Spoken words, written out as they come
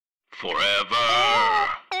Forever.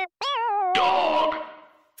 Dog.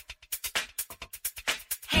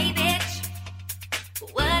 Hey bitch,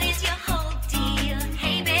 what is your whole deal?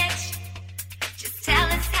 Hey bitch, just tell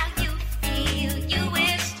us how you feel. You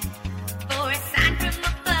wished for a sign from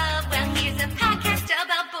above. Well, here's a podcast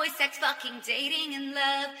about boy sex, fucking, dating, and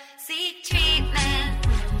love. Seek treatment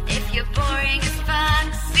if you're boring as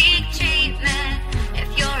fuck. Seek treatment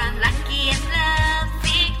if you're unlucky in love.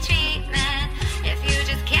 Seek treatment if you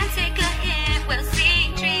just can't take a hint. Well,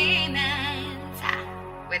 seek treatment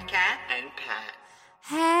with Kat And Pat.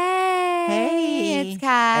 Hey, it's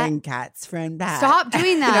Kat. And Kat's friend Pat. Stop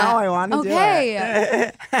doing that. No, I want to do it.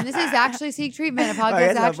 Okay. And this is actually Seek Treatment, a podcast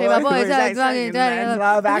it's a actually about boy boys. who is actually in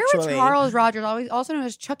love, Remember actually. Charles Rogers, also known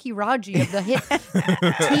as Chucky Raji of the hit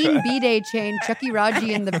teen B-Day chain, Chucky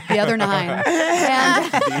Raji and the other nine.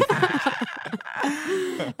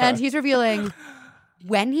 And he's revealing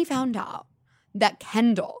when he found out that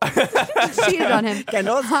Kendall cheated on him.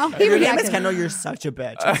 Kendall, How if he your name is reacted. Kendall, you're such a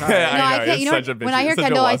bitch. I'm sorry. No, I know, can't. You know, it's such a bitch. when I hear It's such a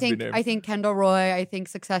Kendall, I waspy name. think Kendall Roy. I think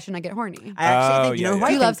Succession. I get horny. I actually Oh, think, you know yeah, who yeah. I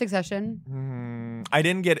Do you think? love Succession? I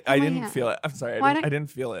didn't get. I Oh, didn't yeah. feel it. I'm sorry. Why I not? didn't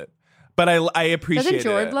feel it. But I appreciate Doesn't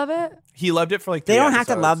George it. love it? He loved it for like. They 3 don't have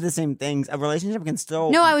to episodes. love the same things. A relationship can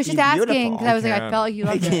still No, I was be just asking beautiful. because I was like, I can't. felt like you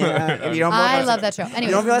loved it. Yeah, if you don't feel I that- love that show. Anyway,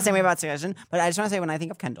 You don't feel the same way about Succession, but I just want to say when I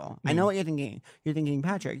think of Kendall, I know what you're thinking. You're thinking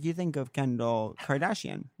Patrick. You think of Kendall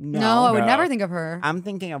Kardashian. No, I would No. never think of her. I'm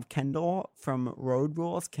thinking of Kendall from Road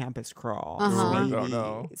Rules Campus Crawl. Uh-huh. I Sweetie, don't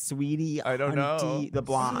know. Sweetie, I don't know. Hunty, the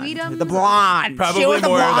blonde, Sweetums. the blonde. Probably she was the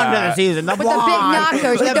more of blonde of the that. season. The With the big blonde.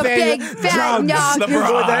 knockers, with the big fat jugs. The knockers.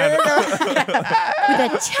 broad. With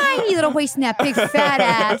a tiny little waist and that big fat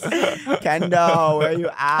ass. Kendall, where you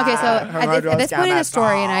at? Okay, so From at Road this Rules point in the Campus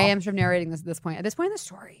story, and I Crawl. am sort of narrating this at this point. At this point in the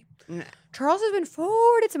story, Charles has been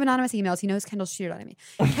forwarded some anonymous emails. He knows Kendall cheated on me.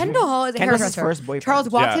 Kendall Hall is a Kendall's his hairdresser. first boyfriend. Charles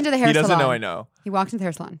walks Yeah, into the hair he doesn't salon. know I know. He walks into the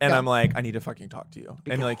hair salon. And Go. I'm like, I need to fucking talk to you.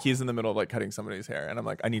 And like, he's in the middle of like cutting somebody's hair, and I'm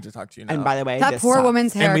like, I need to talk to you now. And by the way, that this poor sucks.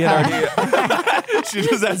 woman's And we had haircut. already. She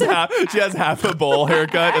just has half. She has half a bowl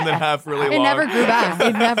haircut and then half really long. It never grew back.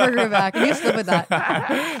 It never grew back. And you just live with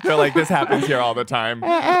that. They're like, this happens here all the time.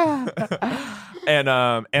 And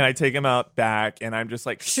I take him out back, and I'm just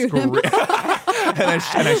like, Shoot him. and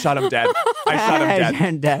I shot him dead. I shot him dead.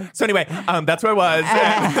 And dead. So anyway, that's where I was.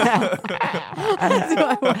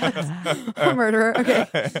 A murderer. Okay.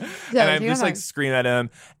 So, And I'm you're just not- like screaming at him,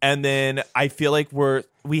 and then I feel like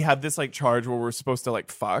we have this like charge where we're supposed to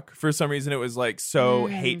like fuck. For some reason, it was like so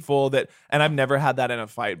hateful that, and I've never had that in a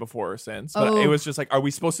fight before or since. But Oh. it was just like, are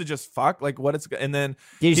we supposed to just fuck? Like, what it's and then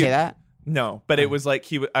Did you he- say that? No, but it was like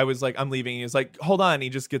I was like, I'm leaving. He was like, hold on. He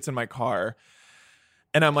just gets in my car,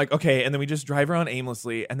 and I'm like, okay. And then we just drive around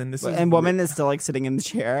aimlessly, and then this is And woman is still like sitting in the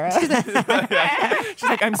chair. She's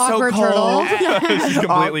like, I'm so Awkward cold. turtle. She's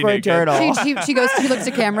completely Awkward naked. turtle. She goes, she looks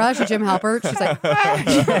at camera. She's Jim Halpert. She's like,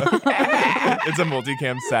 It's a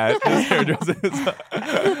multicam set. His hairdressers.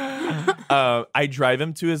 I drive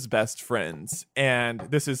him to his best friend's, and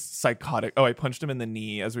this is psychotic. Oh, I punched him in the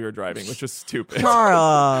knee as we were driving, which was stupid.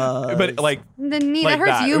 Charles. But like, the knee, Like that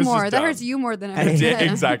hurts that. It you was more. just That dumb. hurts you more than it I hurts did him.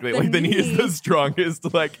 exactly. Like the knee is the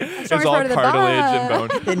strongest. Like it's Strongest all part of the cartilage and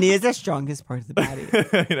butt. bone. the knee is the strongest part of the body.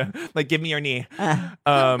 You know, like give me your knee.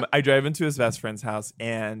 I drive into his best friend's house,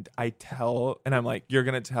 and I'm like, you're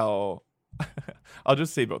gonna tell. I'll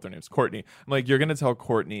just say both their names, Courtney. I'm like, you're gonna tell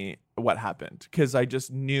Courtney what happened, because I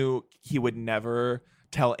just knew he would never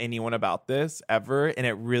tell anyone about this ever, and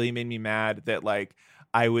it really made me mad that like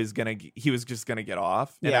he was just gonna get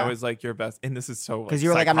off, and Yeah. I was like, your best, and this is so Because you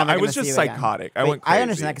were like, I'm never I gonna was see just you again. psychotic. I Wait, went crazy. I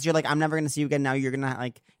understand that because you're like, I'm never gonna see you again. Now you're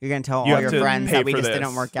gonna tell You all have your to friends pay that we for just this.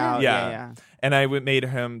 didn't work out. Yeah. Yeah. And I made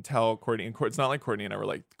him tell Courtney, and it's not like Courtney and I were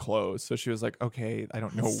like close. So she was like, okay, I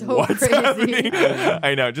don't know So what's crazy. happening.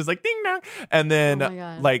 I know, just like ding dong. And then Oh my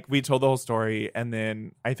God. like we told the whole story, and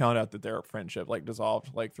then I found out that their friendship like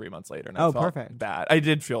dissolved like 3 months later. And I Oh, felt perfect. bad. I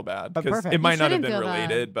did feel bad, But because perfect. it might You not have shouldn't been feel bad.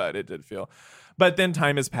 related, but it did feel. But then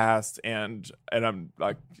time has passed, and I'm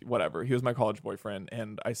like, whatever. He was my college boyfriend,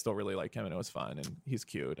 and I still really like him, and it was fun, and he's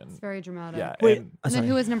cute, and It's very dramatic. yeah. Wait, And And then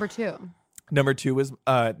who was number two? number 2 was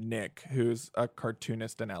Nick, who's a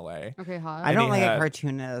cartoonist in LA. Okay, hot. I And don't he like had- a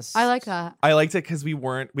cartoonist. I like that. I liked it because we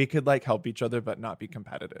could like help each other but not be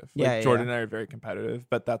competitive. Like, Yeah, yeah, Jordan yeah. and I are very competitive,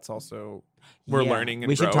 but that's also we're Yeah. learning and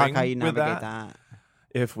we should growing talk how you with navigate that, that.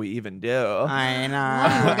 if we even do. I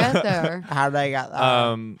Well, we'll know. get there. How did I get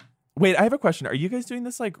that? Wait, I have a question. Are you guys doing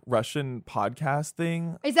this like Russian podcast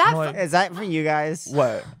thing? Is that I'm like, Is that for you guys?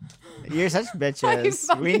 what? You're such bitches.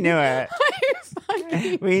 We fucking- knew it.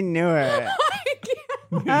 We knew it.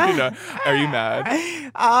 You know, are you mad?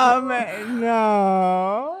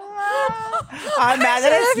 No. I'm mad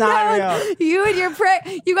that it's not real. You and your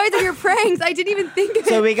you guys and your pranks. I didn't even think of it.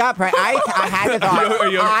 So we got pranked. I had the thought.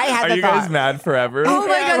 I had the you thought. guys mad forever? Oh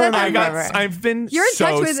my God, we're that's mad forever. I've been You're in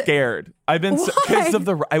touch so with- scared. I've been because Why? of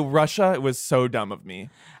the Russia. It was so dumb of me.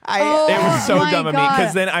 Oh, It was so my dumb of me God.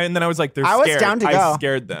 because then I was like, they're I was scared. down to I go.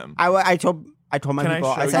 scared them. I told my Can I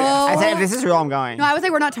people. show I you? said, if this is real, I'm going. No, I was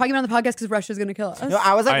like, we're not talking about it on the podcast because Russia's going to kill us. No,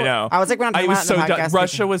 I was like, I know. I was like, we're not I talking was about it so on the dumb. podcast.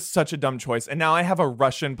 Russia was such a dumb choice, and now I have a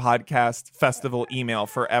Russian podcast festival email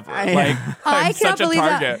forever. I know. Like I I'm cannot such a believe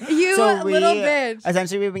target. that. You little bitch.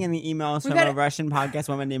 Essentially, we've been getting emails from got a it. Russian podcast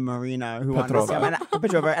woman named Marina who wanted Petrova. to see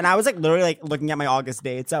Petrova. And I was like literally like looking at my August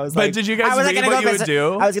dates. I was But like, did you guys I was, like, read gonna what go you would visit-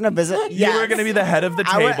 do? I was gonna visit. You were going to be the head of the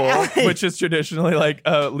I would- table, which is traditionally like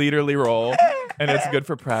a leaderly role, and it's good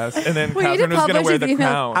for press. And then We need to Catherine was going to publish wear his the email.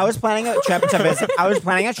 crown. I was planning a trip to visit. I was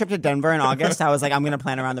planning a trip to Denver in August. I was like, I'm gonna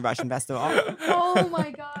plan around the Russian festival. Oh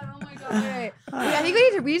my God. Oh my God. Wait. Yeah, I think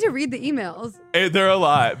we need to read the emails. They're a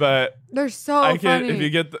lot, but They're so I can. funny. If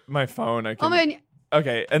you get my phone, I can. Oh my.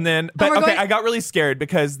 Okay, and then, but we're okay, going- I got really scared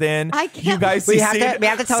because then I can't- you guys We have CC'd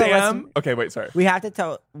to tell the Sam. listen- Okay, wait, sorry. We have to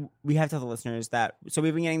tell the listeners that. So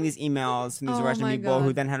we've been getting these emails from these Oh Russian my people God.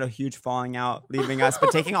 who then had a huge falling out, leaving us, but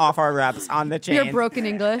taking off our reps on the chain. Your broken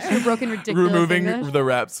English. Your broken ridiculous Removing English. the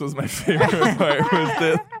reps was my favorite part.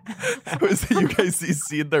 Was that you guys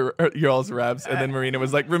CC'd y'all's reps, and then Marina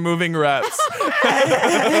was like, removing reps.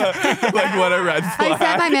 Like, what a red flag. I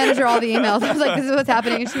sent my manager all the emails. I was like, this is what's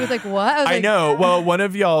happening. And she was like, what? I was I like, know. Well, one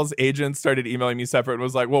of y'all's agents started emailing me separate and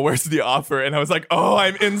was like, well, where's the offer? And I was like, oh,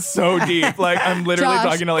 I'm in so deep. Like, I'm literally Josh.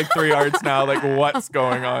 talking to like 3 arts now. Like, what's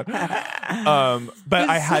going on? But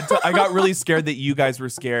I got really scared that you guys were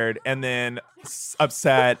scared and then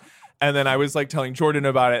upset. And then I was like telling Jordan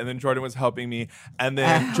about it. And then Jordan was helping me. And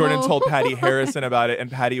then Jordan told Patty Harrison about it. And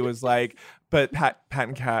Patty was like, but Pat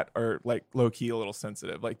and Kat are like low key a little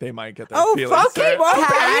sensitive. Like they might get their Oh, feelings fucking hurt. what,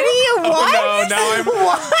 Patty? What? no, now I'm-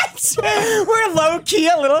 What? We're low key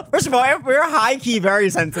a little. First of all, we're high key very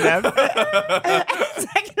sensitive.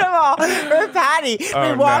 Second of all, we're Patty.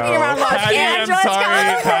 We're walking around Los Patty, Angeles. I'm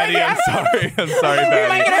sorry, Patty. I'm sorry. I'm sorry, Patty.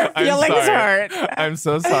 might get our I'm feelings sorry. hurt. I'm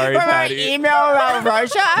so sorry, From our Patty. email about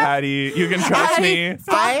Russia. Patty, you can trust me.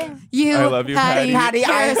 You, I love you, Patty. Patty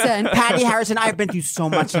Harrison, I've been through so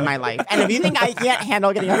much in my life. And if you think I can't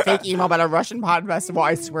handle getting a fake email about a Russian pod festival,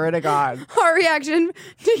 I swear to God. Our reaction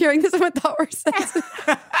to hearing this, I thought we're sensitive.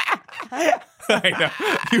 I know.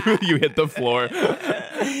 You hit the floor.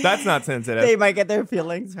 That's not sensitive. They might get their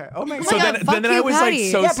feelings hurt. Oh my God. so God, then, fuck then I you, was Patty.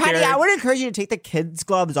 like so yeah, scared. Patty, I would encourage you to take the kids'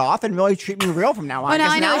 gloves off and really treat me real from now on. Well, now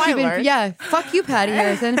 'cause I know that you've been, learned- yeah, fuck you, Patty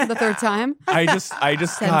Harrison, for the 3rd time. I just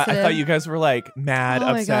thought Sensitive. you guys were like mad,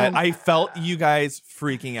 Oh my upset. God. I felt you guys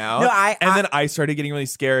freaking out. No, and then I started getting really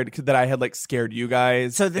scared that I had like scared you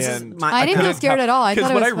guys. So this is and my- I didn't feel couldn't scared tell- at all. I Because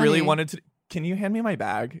thought it what was I really funny. wanted to. Can you hand me my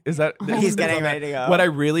bag? Is that He's getting ready to go.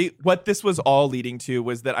 What this was all leading to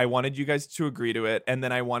was that I wanted you guys to agree to it, and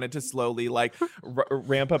then I wanted to slowly like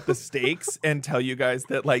ramp up the stakes and tell you guys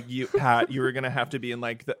that like you, Pat, you were gonna have to be in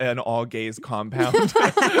like an all gays compound, and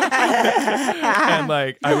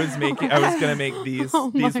like I was gonna make these.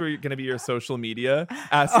 Oh These my- were gonna be your social media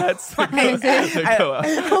assets. to go out.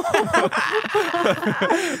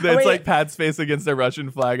 It's Wait. like Pat's face against a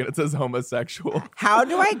Russian flag, and it says homosexual. How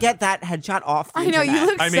do I get that headshot off the I know, internet? you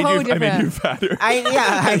look I made so you. different. I made you fatter. I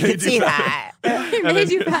made can you see fatter. that. He made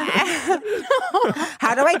you bad.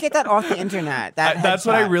 How do I get that off the internet? That's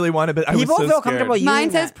what I headshot? really wanted, but I was People so feel scared. comfortable using Mine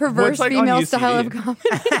says that. perverse What's, like, on female style of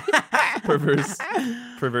UCD? comedy.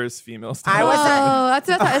 perverse female style. I was- Oh, that's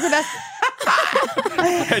the best.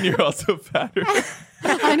 And you're also fatter.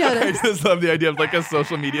 I know I that. just love the idea of like a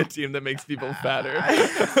social media team that makes people fatter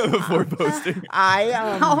before posting.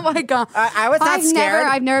 Oh my God. I was not scared.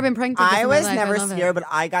 I've never been pranked. Like this I in my was life. never love it. scared, but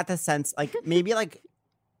I got the sense, like maybe like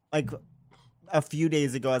a few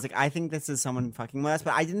days ago, I was like, I think this is someone fucking with us,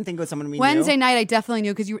 but I didn't think it was someone we Wednesday knew. night, I definitely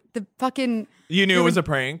knew because you the fucking You knew it was a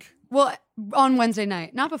prank? well on Wednesday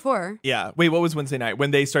night, not before. Yeah. Wait, what was Wednesday night? When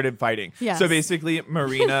they started fighting. Yes. So basically,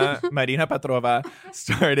 Marina Petrova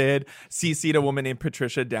started CC'd a woman named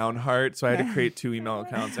Patricia Downhart. So I had to create 2 email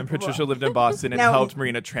accounts. And Patricia lived in Boston and Now, helped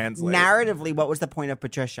Marina translate. Narratively, what was the point of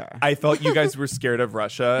Patricia? I felt you guys were scared of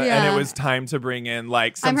Russia, and Yeah. it was time to bring in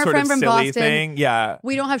like some I'm her sort of friend from silly Boston. thing. Yeah.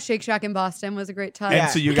 We don't have Shake Shack in Boston. Was a great time. And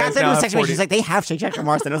so you guys Catherine now was have texting me. 40 She's like, they have Shake Shack in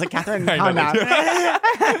Marston. I was like, Catherine, I calm know. down.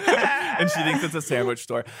 And she thinks it's a sandwich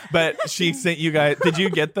store. But she sent you guys. Did you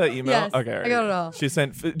get the email? Yes, Okay, I got it all. She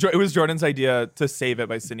sent. It was Jordan's idea to save it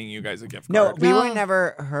by sending you guys a gift No, card. we No. were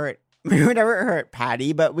never hurt. We were never hurt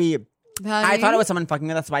Patty, but I Patty? thought it was someone fucking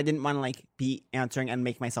with us, so I didn't want to like be answering and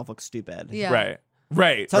make myself look stupid. Yeah. Right.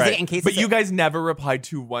 Right. So I was right. like, in case but it's you a- guys never replied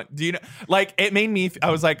to one. Do you know? Like, it made me. I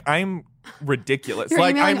was like, I'm ridiculous. You're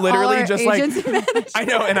like, emailing I'm all literally our just like. agents and managers. I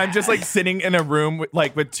know, and I'm just like sitting in a room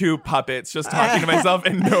with two puppets, just talking to myself,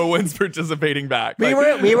 and no one's participating back. We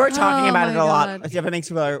Like, were talking Oh about it my a lot. God. If it makes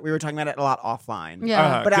you feel, we were talking about it a lot offline.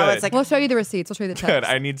 Yeah. But I was good. like, We'll show you the receipts. We'll show you the text. good.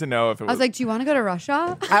 I need to know if it was. I was like, do you want to go to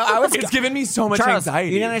Russia? I was. it's given me so much Charles,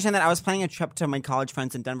 anxiety. you didn't understand that I was planning a trip to my college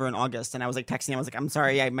friends in Denver in August, and I was like texting. I was like, I'm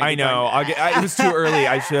sorry, I might. I be know. going- It was too early.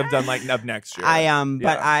 I should have done like of next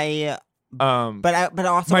year. But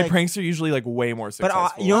also my like, pranks are usually like way more But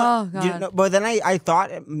successful. you know, Oh, you God. know, but then I thought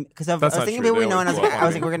because I was That's not thinking true. people we They know, and I always was like, blow up I on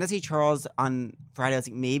was like, me. we're gonna see Charles on Friday. I was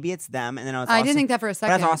like, maybe it's them, and then I was. I also, didn't think that for a But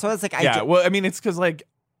second. I also was like, yeah. Well, I mean, it's because like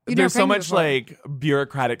You've never there's so pranked me much before. like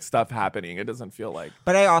bureaucratic stuff happening. It doesn't feel like.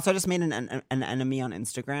 But I also just made an enemy on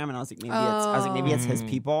Instagram, and I was like, maybe it's his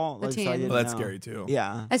people. The Like, so I team. didn't Well, that's know. scary too.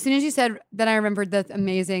 Yeah. As soon as you said, then I remembered the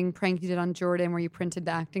amazing prank you did on Jordan where you printed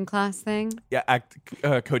the acting class thing. Yeah.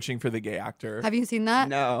 Coaching for the gay actor. Have you seen that?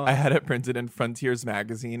 No. I had it printed in Frontiers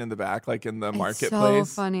magazine in the back, like in the It's marketplace.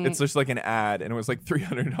 so funny. It's just like an ad, and it was like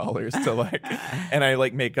 $300 to like, and I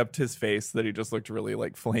like make up his face that he just looked really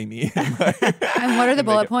like flamey. And what are the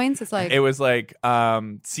bullet points? It's like, It was like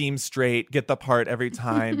seem straight, get the part every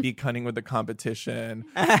time, be cunning with the competition.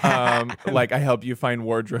 Like I help you find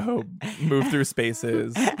wardrobe, move through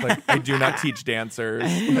spaces. Like I do not teach dancers.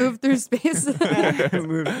 move through space.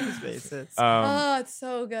 Move to spaces. Oh, it's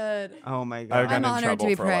so good. Oh my I've god. gotten I'm in honored trouble to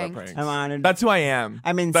be for a lot of pranked. pranks. I'm honored. That's who I am.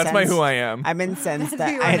 I'm incensed. That's my who I am. I'm incensed That's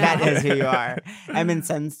who you that are that now. is who you are. I'm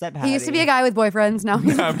incensed that Patty. He used to be a guy with boyfriends. Now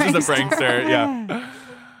he's I'm just a prankster. Yeah.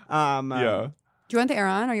 Yeah. Do you want the air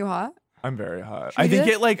on? Are you hot? I'm very hot. Should we do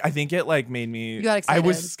this? I think it made me. You got I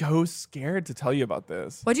was excited. so scared to tell you about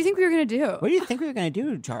this. What do you think we were gonna do? What do you think we were gonna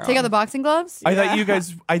do, Charles? Take out the boxing gloves? I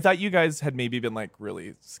thought you guys had maybe been like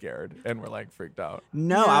really scared and were like freaked out.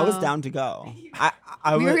 No, I was No. down to go.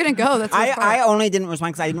 I We was- were gonna go. That's the best part. I only didn't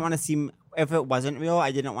respond because I didn't want to seem. If it wasn't real,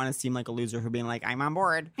 I didn't want to seem like a loser for being like, I'm on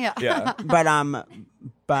board. Yeah. Yeah. But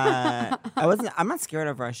I wasn't. I'm not scared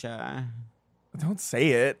of Russia. Don't say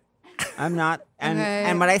it. I'm not. And Okay.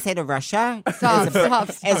 and what I say to Russia Stop, is, stop,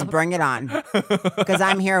 is stop. bring it on, because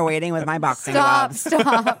I'm here waiting with my boxing Stop, gloves,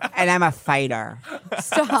 stop, and I'm a fighter.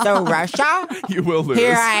 stop. So Russia, You will lose.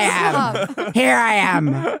 here I am. Here I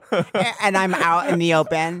am, and I'm out in the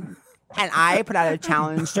open, and I put out a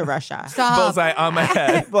challenge to Russia. Stop. Bullseye on my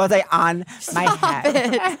head. Bullseye on my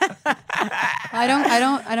head,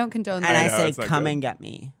 I don't condone and that. I know, say, it's not "Come good. and get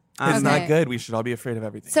me." It's Okay. not good. We should all be afraid of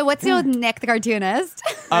everything. So what's the old Nick the cartoonist?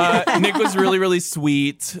 Nick was really, really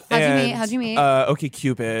sweet. How'd you meet? Okay,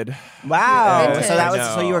 Cupid. Wow. Vintage. So that I was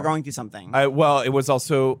so you know. were going through something. It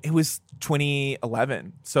was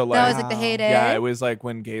 2011. So like That was like the heyday. yeah, it was like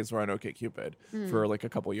when gays were on OkCupid for like a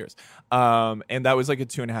couple years. And that was like a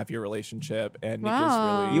 2.5-year relationship. And Nick Wow.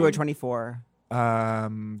 was really You were 24. yeah,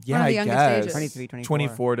 One of the I youngest guess ages. 23, 24.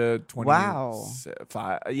 24 to 25.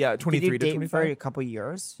 Wow. Yeah, 23 Did you to date 25. for a couple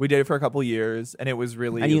years? We dated for a couple years, and it was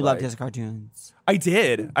really. And you loved like- his cartoons. I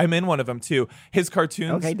did. I'm in one of them too. His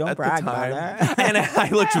cartoons. Okay, don't at brag the about time, that. and I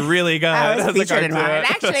looked really good. I was as a featured in one, cartoon.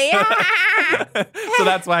 actually. So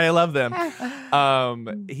that's why I love them.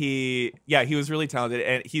 He was really talented,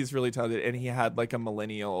 and he's really talented, and he had like a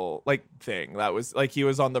millennial like thing that was like he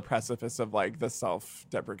was on the precipice of like the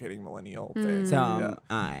self-deprecating millennial thing. So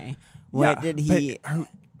Yeah. what Yeah, did he?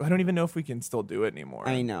 but I don't even know if we can still do it anymore.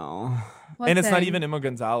 I know. And it's not thing? even Emma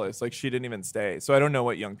Gonzalez. Like she didn't even stay. So I don't know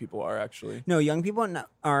what young people are actually. No, young people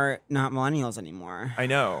are not millennials anymore. I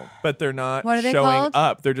know, but they're not What are they showing called?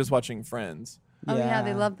 up. They're just watching Friends. Oh yeah,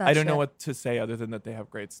 they love that. I don't know shit. what to say other than that they have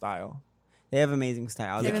great style. They have amazing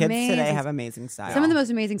style. They The have kids today amazing- have amazing style. Some of the most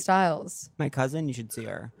amazing styles. My cousin, you should see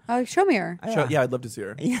her. Oh, show me her. Yeah, I'd love to see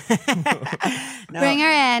her. No, Bring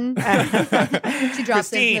her in. She drops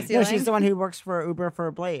Christine. in the no, ceiling. she's the one who works for Uber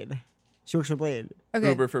for Blade. She works for Blade. Okay.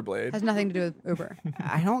 Uber for Blade. Has nothing to do with Uber.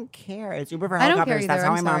 I don't care. It's Uber for I don't care helicopters. either. That's how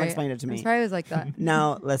I'm my mom sorry. explained it to me. I'm sorry I was like that.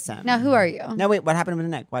 No, listen. Now, who are you? No, wait. What happened with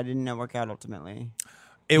Nick? Why didn't it work out ultimately?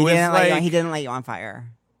 It was like he didn't light you on fire.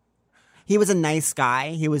 He was a nice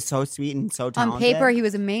guy. He was so sweet and so talented. On paper, he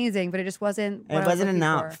was amazing, but it just wasn't. What I was wasn't looking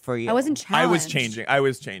enough for you. I wasn't challenged. I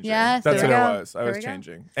was changing. Yes, That's there what we it go. was. I There was we go.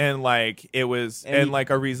 changing. And like it was And and you- like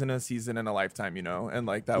a reason, a season, and a lifetime, you know? And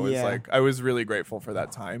like that was Yeah. like I was really grateful for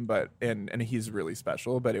that time, but and he's really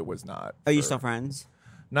special, but it was not. Are you for- still friends?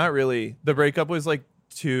 Not really. The breakup was like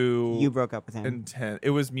too You broke up with him. intense.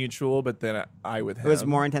 It was mutual, but then I with him. It was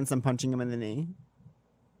more intense than punching him in the knee.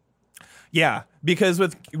 Yeah, because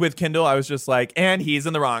with Kindle, I was just like, and he's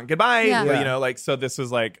in the wrong. Goodbye. Yeah. You know, like so. This was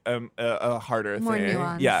like a harder More thing.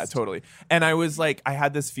 nuanced. Yeah, totally. And I was like, I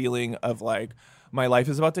had this feeling of like, my life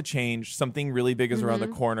is about to change. Something really big is around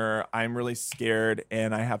Mm-hmm. the corner. I'm really scared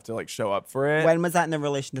and I have to like show up for it. When was that in the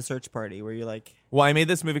relation to Search Party? Were you like, Well, I made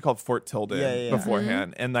this movie called Fort Tilden Yeah.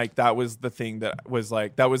 beforehand, and like that was the thing that was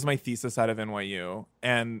like that was my thesis out of NYU,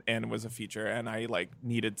 and it was a feature, and I like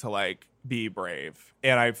needed to like be brave,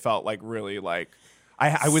 and I felt like really like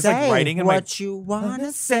I was like say writing in what you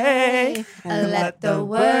wanna say and let the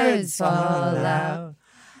words fall out.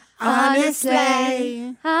 Honestly,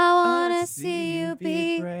 I wanna see you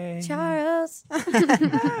be brave. Charles.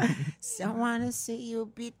 So I wanna see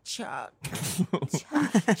you be Chuck.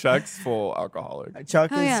 Chuck's full alcoholic.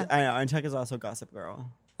 Chuck Oh, is yeah. I know, and Chuck is also Gossip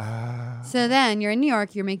Girl. So then you're in New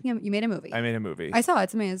York. You made a movie. I made a movie. I saw it.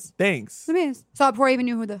 It's amazing. Thanks. It's amazing. Saw it before I even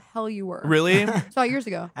knew who the hell you were. Really? Saw it years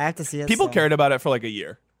ago. I have to see it. People still. cared about it for like a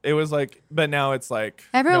year. It was like, but now it's like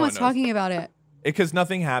Everyone no was one knows. talking about it. Because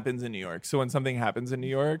nothing happens in New York. So when something happens in New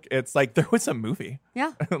York, it's like there was a movie.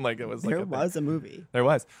 Yeah. Like it was like There a thing. was a movie. There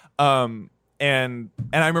was. And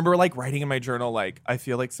I remember like writing in my journal, like, I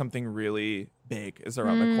feel like something really big is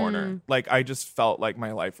around the corner. Like I just felt like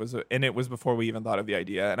my life was, and it was before we even thought of the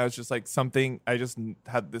idea. And I was just like I just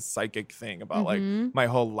had this psychic thing about like my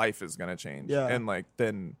whole life is going to change. Yeah. And like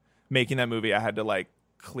then making that movie, I had to like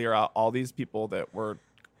clear out all these people that were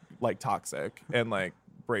like toxic and like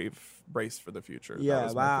brace for the future. That Yeah,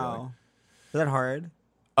 was my feeling. wow. Is that hard?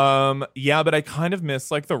 Yeah, but I kind of miss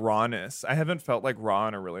like the rawness. I haven't felt like raw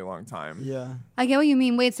in a really long time. Yeah. I get what you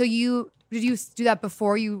mean. Wait, so did you do that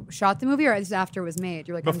before you shot the movie, or just after it was made?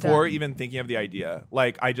 You're like I'm Before done. even thinking of the idea,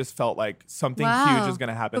 like I just felt like something Wow. huge is going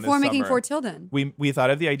to happen before this making summer. Fort Tilden. We thought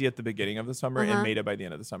of the idea at the beginning of the summer Uh-huh. and made it by the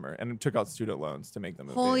end of the summer, and took out student loans to make the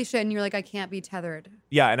movie. Holy shit! And you're like, I can't be tethered.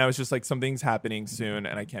 Yeah, and I was just like, something's happening soon,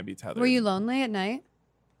 and I can't be tethered. Were you lonely at night?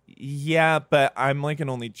 Yeah, but I'm like an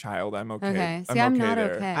only child. I'm okay. Okay. See, I'm not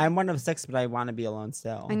there. okay. I'm one of 6, but I want to be alone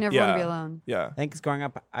still. I never want to be alone. Yeah. I think 'cause growing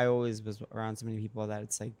up, I always was around so many people that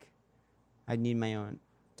it's like I need my own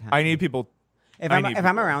time. I need people. If I I'm need if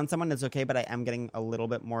I'm people. around someone, it's okay. But I am getting a little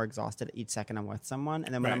bit more exhausted each second I'm with someone,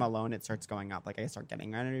 and then when I'm Right. alone, it starts going up. Like I start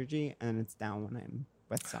getting energy, and then it's down when I'm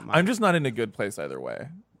with someone. I'm just not in a good place either way.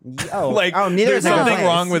 oh, Like, oh, neither there's is a good something place.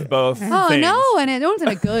 wrong with both. Oh things. no! And no one's in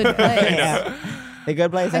a good place. Yeah. The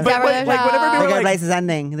good place. But The what- like, whatever they they were good like- place is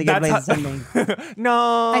ending. The good That's place is how- ending.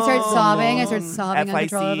 No. I started sobbing. I started sobbing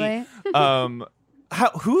FIC. uncontrollably.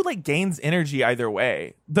 Who like gains energy either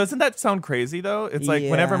way? Doesn't that sound crazy though? It's like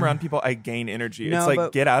whenever I'm Yeah. around people, I gain energy. No, it's like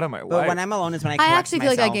but- get out of my But life. when I'm alone is when I I collect actually feel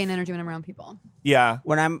like I myself. gain energy when I'm around people. yeah.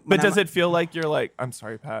 When I'm. But does it feel like you're like, I'm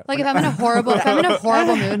sorry, Pat. Like if I'm in a horrible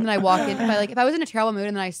mood and I walk in, if I was in a terrible mood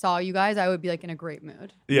and then I saw you guys, I would be like in a great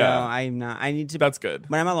mood. yeah, No, I'm not. I need to. that's good.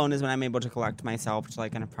 When I'm alone is when I'm able to collect myself to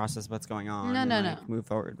like kind of process what's going on. No, and, no, like, no. Move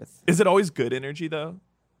forward with. Is it always good energy though?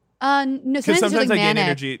 No, Because sometimes, sometimes it's I like gain manic,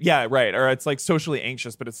 energy. Yeah, right. Or it's like socially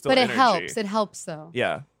anxious, but it's still but it energy. helps. It helps though.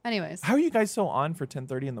 Yeah. Anyways, How are you guys so on for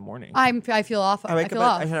 10:30 in the morning? I feel off. I I wake feel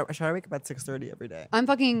up. off. Should I wake up at 6:30 every day?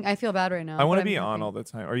 I feel bad right now. I want but to be I'm on happy. all the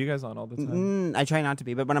time. Are you guys on all the time? I try not to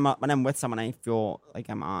be, but when I'm with someone, I feel like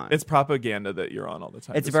I'm on. It's propaganda that you're on all the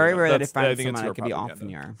time. It's just so very you know. rare that That's- if I'm I with think it's someone, I your could be off propaganda.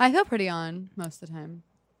 when you're. I feel pretty on most of the time,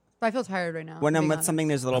 but I feel tired right now. When I'm being with honest. something,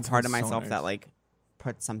 there's a little That part of sounds so myself nice. that like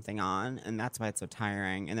puts something on, and that's why it's so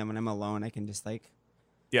tiring. And then when I'm alone, I can just like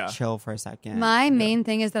Yeah. chill for a second. My main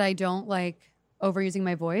thing is that I don't like overusing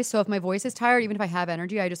my voice. So if my voice is tired, even if I have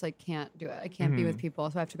energy, I just like can't do it. I can't be with people,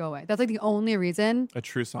 so I have to go away. That's like the only reason. A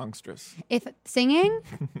true songstress. If singing,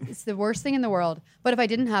 it's the worst thing in the world. But if I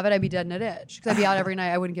didn't have it, I'd be dead in a ditch because I'd be out every night.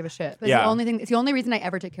 I wouldn't give a shit. But Yeah. it's the only thing. It's the only reason I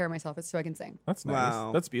ever take care of myself is so I can sing. That's nice.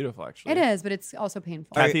 Wow. That's beautiful, actually. It is, but it's also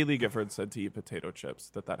painful. Kathy Lee Gifford said to eat potato chips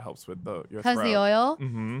that helps with your Because throat. the oil.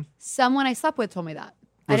 Mm-hmm. Someone I slept with told me that.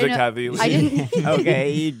 I Was it didn't know- Kathy Lee? I didn't.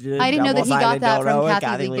 Okay, you did I didn't know that he got double-sided that from dildo with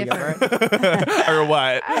Kathy Lee Gifford. or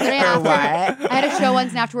what? Then I Or asked what? him- I had a show once,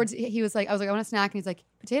 and afterwards he was like, I was like, I want a snack, and he's like,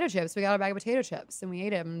 potato chips. We got a bag of potato chips, and we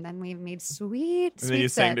ate them, and then we made sweet. And then you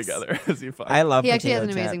sang sex. together as you fuck. I love. He actually has an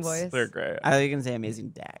potato amazing chips. voice. They're great. I thought you were gonna say amazing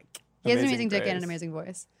dick. He has an Amazing amazing dick and an grace. amazing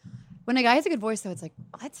voice. When a guy has a good voice, though, it's like,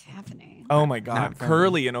 what's happening? Oh my God. Not for me.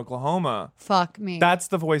 Curly in Oklahoma. Fuck me. That's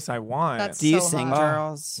the voice I want. That's Do you so sing, hot.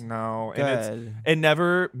 Charles? No. Good. And it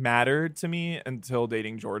never mattered to me until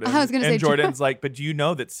dating Jordan. I was gonna and say, Jordan's like, but do you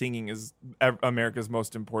know that singing is America's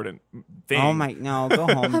most important thing? Oh my no, go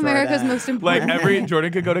home. America's Jordan. most Like important.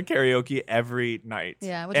 Jordan could go to karaoke every night.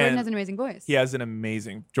 Yeah, well, Jordan And has an amazing voice.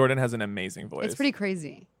 Jordan has an amazing voice. It's pretty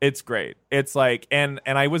crazy. It's great. It's like and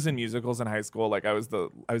I was in musicals in high school. Like I was the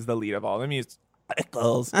lead of all the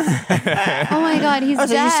Pickles. Oh my God, he's Oh,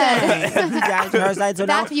 so you dead. said Charles died. So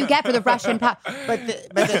now, That's what you get for the Russian pop.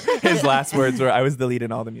 His last words were, "I was the lead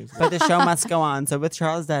in all the music." but the show must go on. So with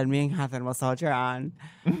Charles dead, me and Catherine will soldier on.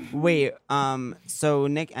 Wait, so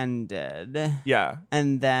Nick ended. Yeah.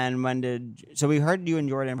 And then when did? So we heard you and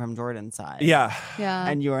Jordan from Jordan's side. Yeah. Yeah.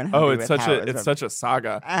 And you were unhappy Oh, with it's such how a it was it's such a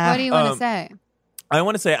saga. What do you want to Um, say? I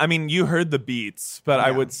want to say, I mean, you heard the beats, but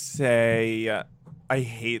I Yeah. would say I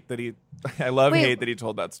hate that he. I love Wait, hate that he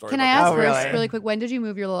told that story. Can I about ask Oh, first, really? really quick, when did you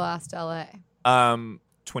move your little ass to LA? that.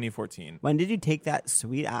 2014. When did you take that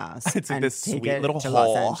sweet ass? It's like and this take sweet it little to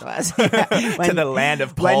hole. Los Angeles? Yeah. To the land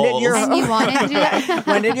of when did poles. your And you wanted to do that?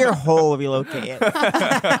 when did your hole relocate?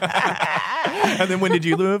 And then when did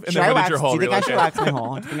you move? And Should then I when wax? did your Do hole you think I should relocate? wax my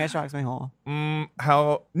hole? Do you think I should wax my hole?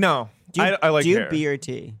 How? No. Do you, I like do you hair. B or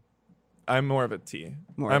T? I'm more of a T.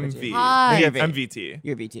 More of I'm a T. V. Hot. You're V. I'm VT.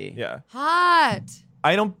 You're VT. Yeah. Hot.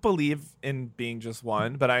 I don't believe in being just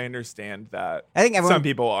one, but I understand that I think everyone some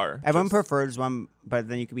people are. everyone just- prefers one, but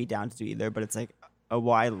then you could be down to do either. But it's like, oh,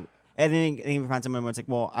 why? I think if you find someone where it's like,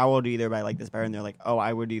 well, I will do either, but I like this better, and they're like, oh,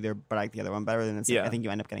 I would do either, but I like the other one better. Then it's like, Yeah. I think you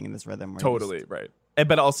end up getting in this rhythm. Where you Totally just- right.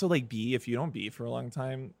 But also like B, if you don't B for a long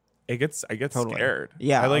time, I get Totally. scared.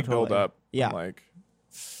 Yeah, I like totally. build up. Yeah. I'm like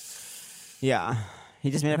yeah. He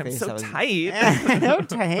just made a I'm face. so that was- tight. so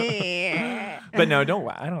tight. But no, don't.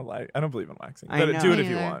 I don't believe in waxing. I But know. do it Me if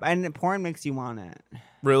you neither. want. And porn makes you want it.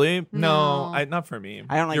 Really? No. Not for me.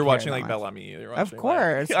 I don't like You're hair watching that like much. Bellamy. You're Of watching,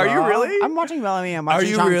 course. Like, are you girl. really? I'm watching Bellamy. I'm watching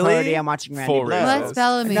you Sean really? Clarity. I'm watching Randy Full Blue. racist. What's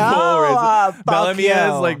Bellamy? No. Full racist. fuck Bellamy you.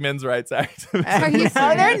 is like men's rights activist. Are you no,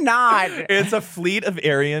 they're serious? not. It's a fleet of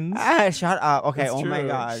Aryans. Shut up. Okay. It's oh my true.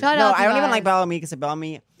 god. Shut no, up, I you don't even guys. like Bellamy because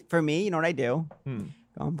Bellamy. For me, you know what I do? Hmm.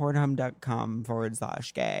 Go on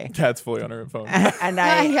Pornhub.com/gay. Cat's fully on her phone. And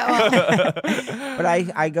Yeah, I, well, but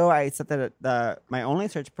I set the my only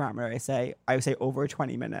search parameter. I say over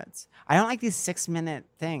 20 minutes. I don't like these 6-minute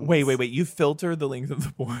things. Wait. You filter the length of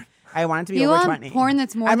the porn. I want it to be You over want 20. porn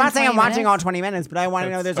that's more I'm than not saying I'm 20 watching minutes? all 20 minutes, but I want to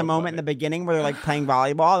know That's there's so a moment in funny. the beginning where they're like playing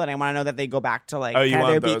volleyball, that I want to know that they go back to like Oh, you kind of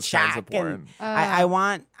want their beach those kinds of shack. And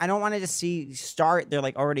porn. I don't want to just start. They're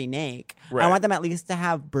like already naked. I Right. want them at least to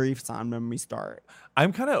have briefs on when we start.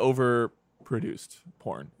 I'm kind of overproduced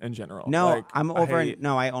porn in general. No, Like, I'm I over. hate-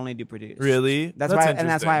 No, I only do produce. Really? That's why, and that's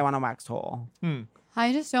interesting. why I want a waxed hole.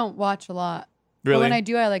 I just don't watch a lot. But Really? when I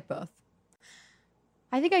do, I like both.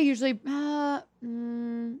 I think I usually, I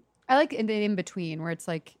like in between where it's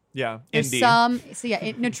like, Yeah. there's Indie. some, so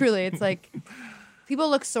yeah, no, truly, it's like, people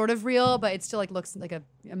look sort of real, but it still like looks like a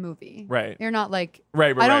movie. Right. You're not like,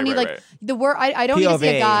 Right. I don't need right, like right. the word. I don't need to see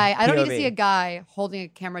a POV. guy. I don't need to POV. see a guy holding a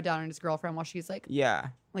camera down on his girlfriend while she's like Yeah,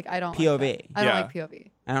 I don't POV. Like that. I don't Yeah. like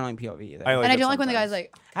POV, I don't like POV either. I like and I it don't like when the sometimes. guy's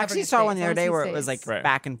like. I actually covering his saw one face. the I other wanna day see where his it was like face. Right.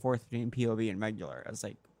 back and forth between POV and regular. I was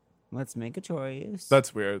like, let's make a choice.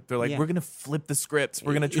 That's weird. They're like, Yeah. we're gonna flip the scripts.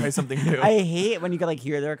 We're gonna try something new. I hate when you can like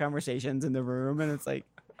hear their conversations in the room, and it's like,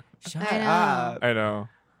 shut I know. up, I know.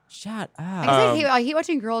 shut I up. guess I hate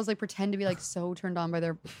watching girls like pretend to be like so turned on by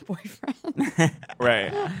their boyfriend. Right.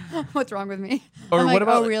 What's wrong with me? Or I'm what like,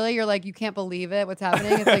 about- oh really? You're like, you can't believe it. What's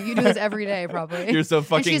happening? It's like you do this every day, probably. You're so And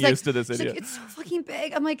fucking she's used to this she's idiot. Like, it's so fucking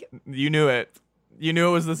big. I'm like, You knew it. You knew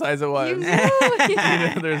it was the size it was. you knew.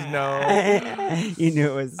 You knew there's no. You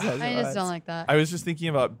knew it was. I just don't like that. I was just thinking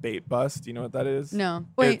about bait bust. Do you know what that is? No.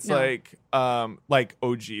 Wait, It's no. like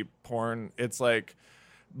OG porn. It's like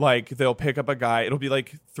they'll pick up a guy. It'll be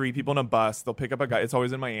like 3 people in a bus. They'll pick up a guy. It's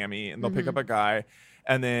always in Miami, and they'll pick up a guy,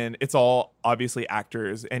 and then it's all obviously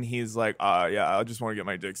actors. And he's like, yeah, I just want to get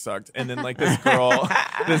my dick sucked. And then like this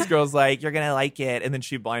girl's like, you're gonna like it. And then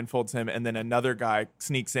she blindfolds him, and then another guy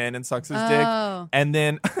sneaks in and sucks his dick. Oh. And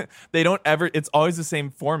then they don't ever. It's always the same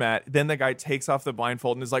format. Then the guy takes off the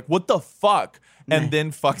blindfold and is like, what the fuck? And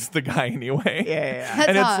then fucks the guy anyway. Yeah. That's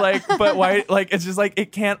And it's hot. like, but why? Like, it's just like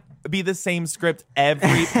it can't be the same script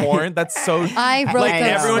every porn. That's so. I wrote like those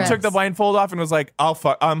everyone took scripts. the blindfold off and was like, "I'll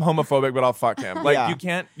fuck. I'm homophobic, but I'll fuck him." Like Yeah. you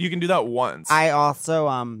can't. You can do that once. I also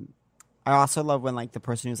love when like the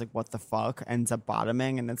person who's like, what the fuck, ends up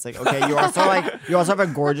bottoming, and it's like, okay, you also have a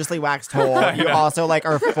gorgeously waxed hole. You also like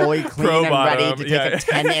are fully clean Pro and ready bottom, to take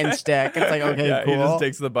yeah. a 10-inch dick. It's like, okay, yeah, cool. he just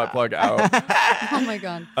takes the butt plug out. Oh my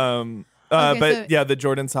god. But Okay, so- yeah, the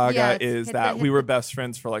Jordan saga Yeah, it's is hit that the- we were best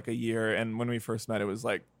friends for like a year, and when we first met, it was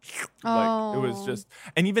like it was Oh. just.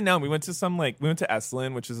 And even now, we went to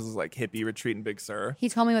Esalen, which is this like hippie retreat in Big Sur. He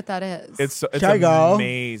told me what that is. It's Should I go?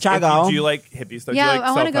 amazing. Should I If you- go? Do you like hippie stuff? Yeah, do you like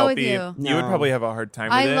I wanna go with self-helpy? you. You would No. probably have a hard time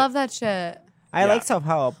with I it. love that shit. I Yeah. like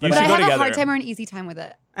self-help, You But should I go have a together. hard time or an easy time with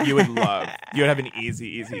it. You would love. You would have an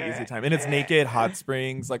easy time, and it's naked hot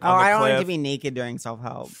springs like oh, on the I don't cliff. like to be naked during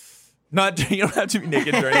self-help. Not you don't have to be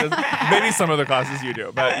naked during this. Maybe some other classes you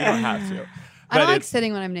do, but you don't have to. I don't But like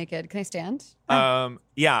sitting when I'm naked. Can I stand?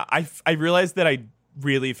 yeah, I realized that I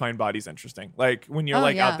really find bodies interesting. Like when you're Oh,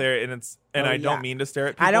 like yeah. out there and I don't mean to stare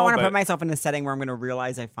at people. I don't want to but put myself in a setting where I'm going to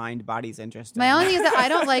realize I find bodies interesting. My only thing is that I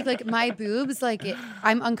don't like my boobs.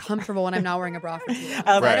 I'm uncomfortable when I'm not wearing a bra for too long.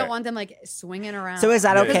 I Right. don't want them like swinging around. So is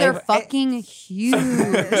that Yeah. okay? Because they're fucking huge.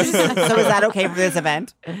 So is that okay for this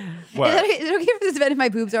event? What? Is it okay for this event if my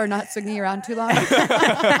boobs are not swinging around too long? You're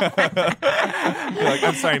like,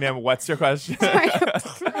 I'm sorry, ma'am. What's your question?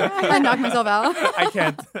 I knocked myself out. I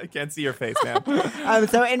can't see your face, ma'am.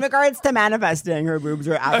 So in regards to manifesting, her boobs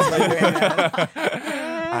are absolutely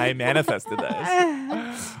I manifested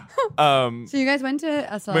this. So you guys went to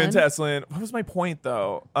Esalen. Went to Esalen. What was my point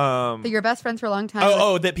though? That you're best friends for a long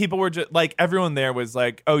time. That people were just like everyone there was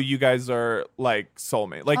like, oh, you guys are like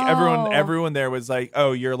soulmate. Like Oh. everyone there was like,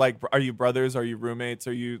 oh, you're like, are you brothers? Are you roommates?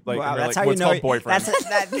 Are you like? Wow, and they're that's like, how what's you know. called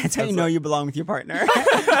boyfriends. That's how you know you belong with your partner.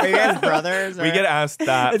 Are you guys brothers? We or- get asked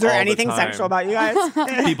that. Is there all the anything time. sexual about you guys?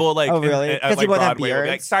 People like, Oh, really? at 'Cause like you both have Broadway will be like,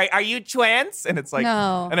 beards? sorry, are you twins? And it's like,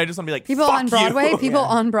 No. and I just want to be like, People fuck on Broadway. you. People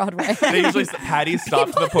on Broadway. They usually Patty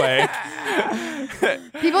stopped the play.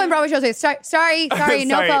 People in Broadway shows say, sorry, no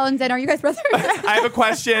Sorry. phones. And are you guys brothers? I have a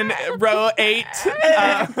question. Row 8.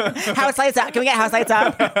 House lights up. Can we get house lights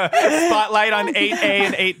up? Spotlight on 8A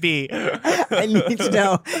and 8B. I need to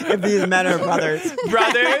know if these men are brothers.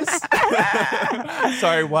 Brothers.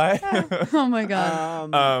 Sorry, what? Oh my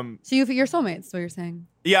god. So you're soulmates. Is what you're saying?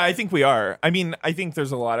 Yeah, I think we are. I mean, I think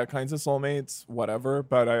there's a lot of kinds of soulmates, whatever.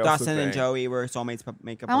 But I also Dustin and think, Joey were soulmates, but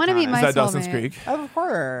make up. I wanna meet Is my that Dawson's soulmate. Creek, Of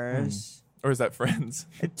course. or is that Friends?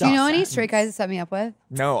 Do you know any straight guys to set me up with?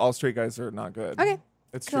 No, all straight guys are not good. Okay.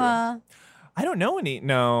 It's Cool. true. I don't know any.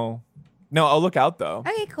 No, I'll look out though.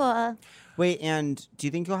 Okay, cool. Wait, and do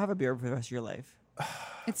you think you'll have a beard for the rest of your life?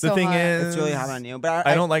 It's The so thing hard. is, It's really hard on you, but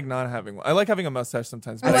I don't like not having one. I like having a mustache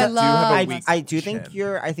sometimes, but Oh, I I do have a love- weak I do think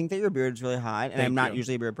chin. I think that your beard's really hot, and Thank I'm not you.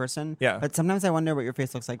 usually a beard person. Yeah. But sometimes I wonder what your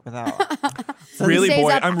face looks like without. So Really stays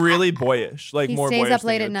boy. up- I'm really boyish. Like He more stays boyish up than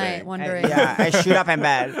late you at would night think. wondering. yeah, I shoot up in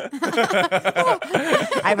bed.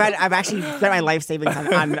 I've actually spent my life savings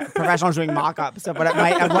on professionals doing mock-ups of what it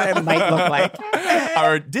might look like.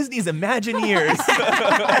 Our Disney's Imagineers.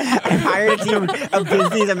 I hired a team of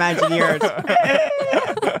Disney's Imagineers.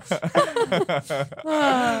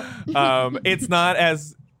 It's not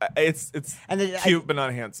as it's And the, cute but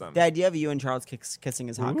not handsome. the idea of you and Charles kissing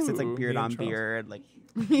is hot because it's Ooh, like beard me and on Charles. beard, like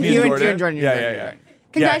Me and you Jordan? and Jordan. Yeah.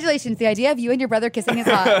 Congratulations. The idea of you and your brother kissing is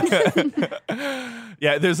hot.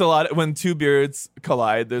 Yeah, there's a lot when two beards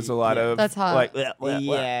collide. There's a lot of That's hot. Like,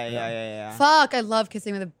 Yeah. Fuck, I love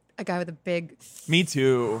kissing with a guy with a big. Me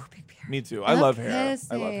too. Me too. I love hair. I love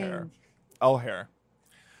kissing. hair. All hair.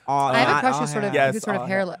 I have a crush who's sort of Yes, who's sort of all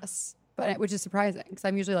hair. hairless, but which is surprising because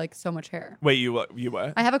I'm usually like so much hair. Wait, you what?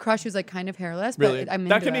 I have a crush who's like kind of hairless, Really? but I'm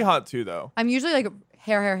That into can be it. hot too, though. I'm usually like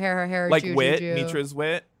hair, Like Jew, Wit, Jew, Jew. Mitra's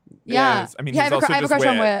Wit. Yeah, Yes. I mean, yeah, he's I have also I have a just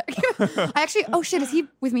crush on Wit. Wit. I actually, oh shit, is he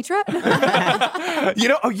with Mitra? You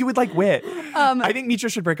know, you would like Wit. I think Mitra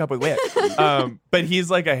should break up with Wit. But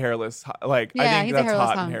he's like a hairless, like I Yeah, think he's a that's hairless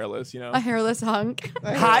hot hunk. and hairless. You know, A hairless hunk.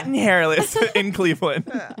 hot and hairless in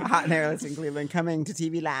Cleveland. Hot and hairless in Cleveland coming to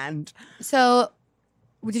TV land. So,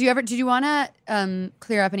 did you want to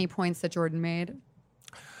clear up any points that Jordan made?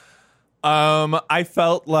 I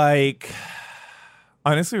felt like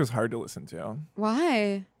honestly it was hard to listen to.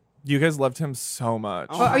 Why? You guys loved him so much.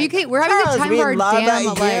 Well, are you kidding? We're having Charles, the time we of our love damn you.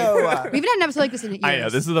 life. We haven't had an episode like this in years. I know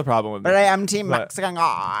this is the problem with But me. I am Team But- Mexican.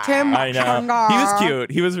 Tim- I know. He was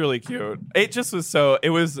cute. He was really cute. It just was so.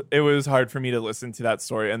 It was hard for me to listen to that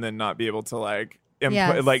story and then not be able to like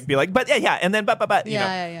Yes. like be like, but yeah, and then but you know.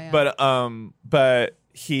 Yeah. But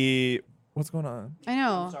he. What's going on? I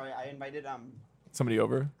know. Sorry, I invited Somebody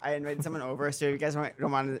over? someone over, so if you guys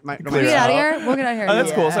don't want to. Can we get out of here? We'll get out of here. Oh,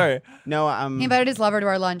 that's cool. Yeah. Sorry. No, He invited his lover to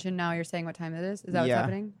our lunch, and now you're saying what time it is. Is that what's Yeah.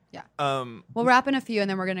 happening? Yeah. Um. We'll wrap in a few, and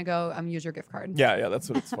then we're gonna go use your gift card. Yeah. That's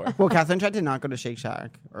what it's for. Well, Catherine tried to not go to Shake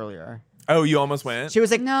Shack earlier. Oh, you almost went. She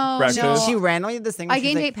was like, No, Breakfast? She randomly did this thing. where I she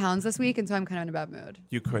was gained like, 8 pounds this week, and so I'm kind of in a bad mood.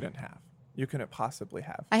 You couldn't have. You couldn't possibly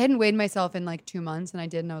have. I hadn't weighed myself in like 2 months, and I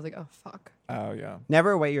did, and I was like, oh fuck. Oh yeah.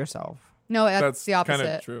 Never weigh yourself. No, that's the kind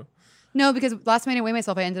opposite. of true. No, because last time I didn't weigh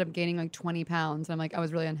myself, I ended up gaining like 20 pounds. And I'm like, I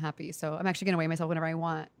was really unhappy. So I'm actually gonna weigh myself whenever I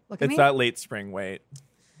want. Look at It's me. that late spring weight.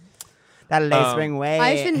 That late spring way.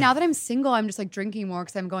 I've been now that I'm single, I'm just like drinking more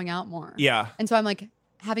because I'm going out more. Yeah. And so I'm like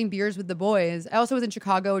having beers with the boys. I also was in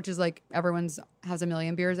Chicago, which is like everyone's has a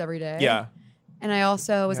million beers every day. Yeah. And I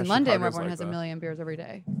also was Yeah, in London, where Chicago's everyone like has a that. million beers every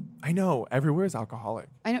day. I know everywhere is alcoholic.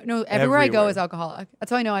 I know. No, everywhere I go Everywhere. is alcoholic.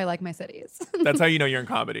 That's how I know I like my cities. That's how you know you're in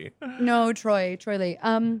comedy. No, Troy Lee.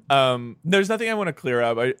 There's nothing I want to clear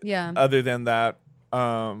up. Yeah. Other than that,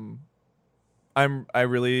 I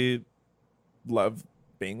really love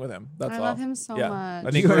being with him. That's I all. love him so Yeah. much.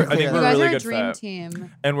 I think You we're, are I think clear. we're You guys really are a good dream fit.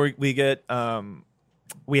 team. And we get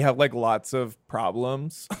we have like lots of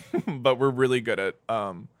problems, but we're really good at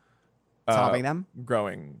Solving them.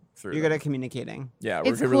 growing through. You're them. good at communicating. Yeah,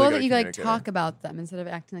 we're It's really cool good that at you like communicating. talk about them instead of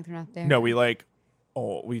acting like they're not there. No, we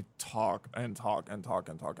we talk and talk and talk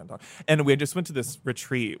and talk and talk. And we just went to this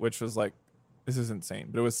retreat, which was like, this is insane,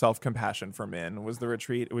 but it was self-compassion for men was the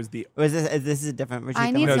retreat. It was the, Was this is a different retreat?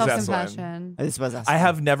 I than need No, what- that's self-compassion. This was us. I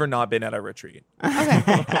have never not been at a retreat.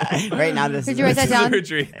 Okay. Right now, this Did is you write This that is a down?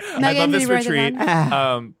 retreat. I Megan, love did this you write that retreat.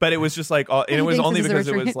 down? But it was just like, and it He was thinks only this is a because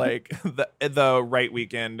it was retreat. like the right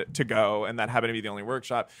weekend to go, and that happened to be the only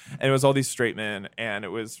workshop. And it was all these straight men, and it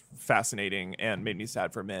was fascinating and made me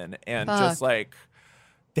sad for men. And just Fuck. like,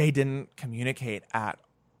 they didn't communicate at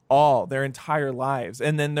all their entire lives.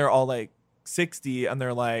 And then they're all like 60, and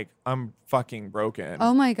they're like, I'm fucking broken.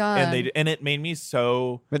 Oh my god. And it made me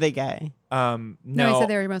so Were they gay? no, I said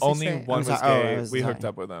they were mostly only straight. one I'm was sorry. Oh, gay. I was We sorry. hooked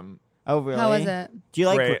up with him. Oh, really? How was it? Do you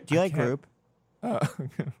like Great. do you I like can't- group?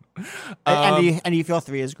 Um, And do you feel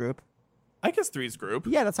 3 is group? I guess three's group.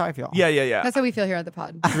 Yeah, that's how I feel. Yeah. That's how we feel here at the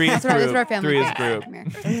pod. Three is That's what group. our family. Three is thinks. group. Come here.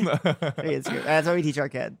 3 is group. That's what we teach our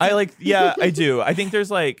kids. I like, yeah, I do. I think there's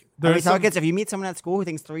like, And we there's tell some, kids if you meet someone at school who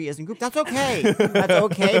thinks 3 isn't group, that's okay. That's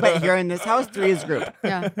okay. But here in this house, 3 is group.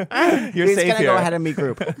 Yeah. you're 3's safe gonna here. go ahead and be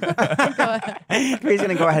group. Go ahead. 3's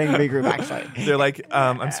gonna go ahead and be group. Actually, They're like,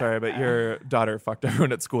 I'm sorry, but your daughter fucked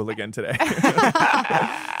everyone at school again today.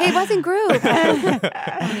 Hey, it wasn't group.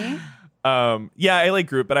 Honey. Yeah, I like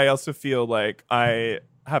group, but I also feel like I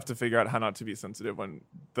have to figure out how not to be sensitive when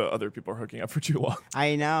the other people are hooking up for too long.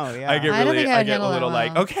 I know. Yeah, I get I don't really, think I I would get a handle that little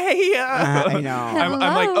like, well. okay, yeah. I know. I'm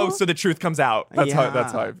like, Hello? oh, so the truth comes out. That's how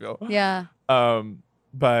I feel. Yeah.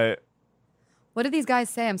 But What did these guys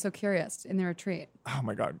say? I'm so curious in the retreat. oh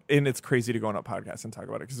my god, and it's crazy to go on a podcast and talk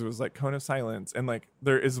about it because it was like cone of silence, and like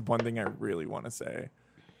there is one thing I really want to say,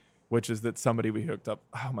 which is that somebody we hooked up.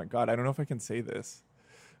 Oh my god, I don't know if I can say this,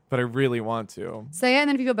 but I really want to. Say it, and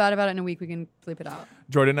then if you feel bad about it in a week, we can bleep it out.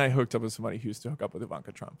 Jordan and I hooked up with somebody who used to hook up with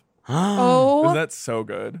Ivanka Trump. Oh Isn't that so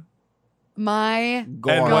good? my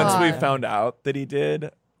Gore. And once we God. found out that he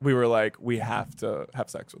did, we were like, we have to have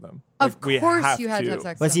sex with him. Of Like, we course you had to have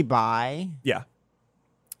sex. Was with he him. bi? Yeah,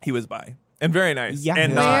 he was bi and very nice. Yeah.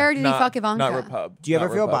 And Where did he not, fuck Ivanka? Not Repub. Do you ever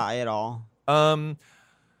Not feel Repub. bi at all?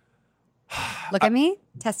 Look at me.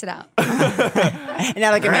 Test it out. And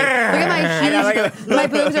now look at me. Look at my huge. My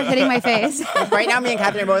boobs are hitting my face. Right now, me and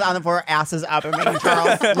Catherine are both on the floor, asses up, and making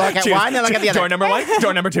Charles look at Cheers. one and look at the other. Door number one.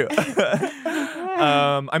 Door number two.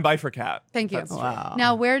 I'm bi for cat. Thank you. That's true. Wow.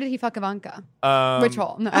 Now, where did he fuck Ivanka? Which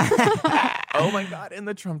hole? No. Oh my god, in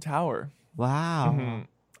the Trump Tower. Wow.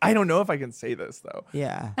 I don't know if I can say this though.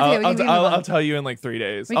 Yeah. Okay, we can move on. I'll tell you in like 3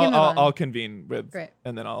 days. We can move on. I'll convene with, Great.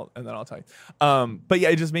 and then I'll tell you. But yeah,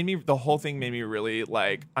 it just made me. The whole thing made me really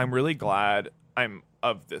like. I'm really glad I'm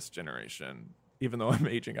of this generation, even though I'm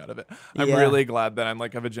aging out of it. I'm Yeah. really glad that I'm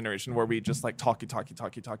like of a generation where we just like talky,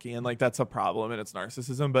 and like that's a problem and it's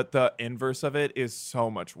narcissism. But the inverse of it is so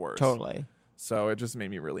much worse. Totally. So it just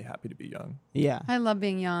made me really happy to be young. Yeah. I love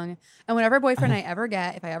being young. And whatever boyfriend I ever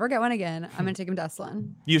get, if I ever get one again, I'm going to take him to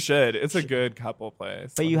Esalen. You should. It's a good couple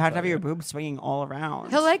place. But let you me have to tell have your you. boobs swinging all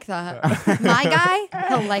around. He'll like that. My guy,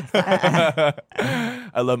 he'll like that.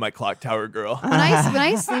 I love my clock tower girl. When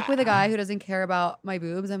I sleep with a guy who doesn't care about my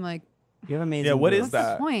boobs, I'm like, You have amazing. Yeah, what boobs. is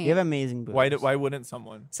that? point? You have amazing boobs. Why wouldn't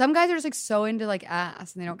someone? Some guys are just like so into like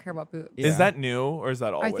ass and they don't care about boobs. Yeah. Is that new or is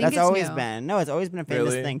that always? think That's it's always new. been. No, it's always been a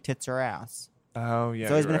famous Really? thing. Tits or ass. Oh yeah,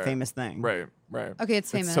 It's always you're been a right. famous thing. Right. Okay, it's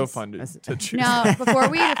famous. It's so fun to That's- choose. Now, before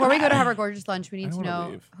we go to have our gorgeous lunch, we I need to don't wanna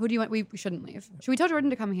know leave. who do you want. We shouldn't leave. Should we tell Jordan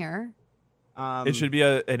to come here? It should be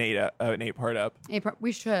an 8 part up.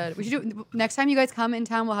 We should. We should do next time you guys come in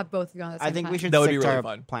town. We'll have both of you on at the same I think time. we should That would stick be to really our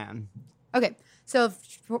fun. plan. Okay, so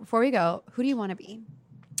before we go, who do you want to be?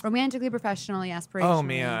 Romantically, professionally, aspirationally. Oh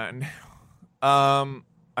man,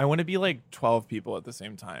 I want to be like 12 people at the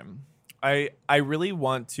same time. I really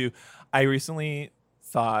want to. I recently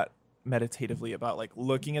thought meditatively about like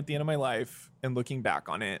looking at the end of my life and looking back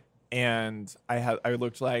on it, and I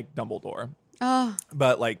looked like Dumbledore, Oh,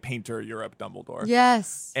 but like painter Europe Dumbledore.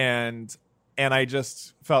 yes. and I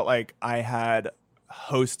just felt like I had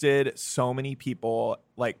hosted so many people,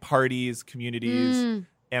 like parties, communities,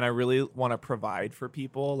 and I really want to provide for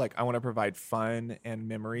people. Like I want to provide fun and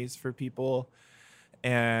memories for people,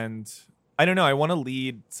 and I don't know, I want to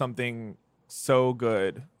lead something so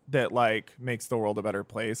good that like makes the world a better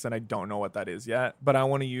place, and I don't know what that is yet. But I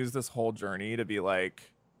want to use this whole journey to be like,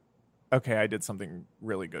 okay, I did something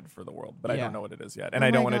really good for the world, but I Yeah. don't know what it is yet, and Oh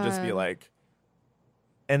I don't my want to just be God. like.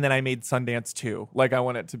 And then I made Sundance too. Like I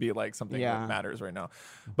want it to be like something Yeah. that matters right now,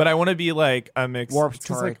 but I want to be like a mix. Warped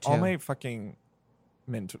 'cause, Tour, like all too. my fucking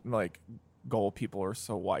like goal people are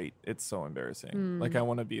so white. It's so embarrassing. Like I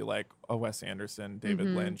want to be like a Wes Anderson, David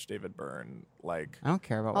Lynch, David Byrne. Like I don't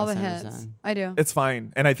care about All Wes the hits. Anderson. I do. it's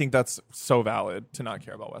fine, and I think that's so valid to not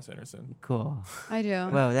care about Wes Anderson. Cool. I do.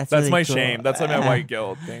 Well, that's That's really my cool. shame. That's like my white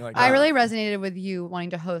guilt thing. Like I that. really resonated with you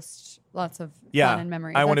wanting to host lots of yeah. fun and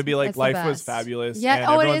memories. I want to That's- be like that's the life was best. fabulous. Yeah. and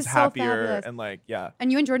Oh, it everyone's is so happier fabulous. and like yeah.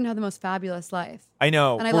 And you and Jordan have the most fabulous life. I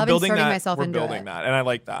know. And I we're love building inserting that. myself we're into building it. that, and I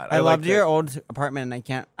like that. I loved like your that. old apartment, and I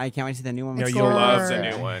can't wait to see the new one. Yeah, It's you'll love the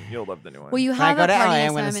gorgeous. new one. You'll love the new one. Will you When I have go a to party LA, next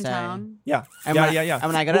I'm gonna time in stay. town? Yeah, And yeah, when I- yeah. and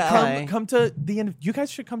when I go to LA- come to the end. You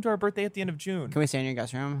guys should come to our birthday at the end of June. Can we stay in your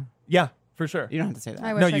guest room? Yeah, for sure. You don't have to say that.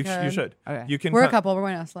 I wish No, I you could. you should. Okay. You can. We're a come, couple. We're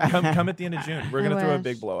going to Oslo. Come at the end of June. We're I gonna throw a wish.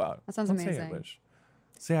 big blowout. That sounds Don't Say I amazing. wish.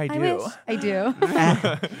 Say I I do. wish. I do.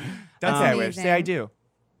 Don't say I wish. Say I amazing. do.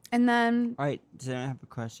 And then, All right. Does anyone have a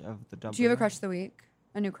crush of the double? do you have a crush of the week?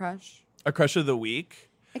 A new crush? A crush of the week.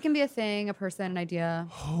 It can be a thing, a person, an idea.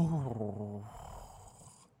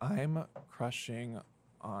 I'm crushing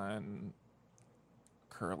on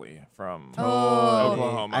Curly from Oh.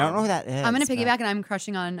 Oklahoma. I don't know who that is. I'm going to but- piggyback, and I'm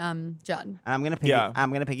crushing on Judd. I'm gonna Yeah.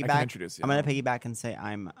 I'm gonna I can piggyback. introduce you. I'm gonna piggyback and say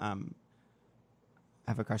I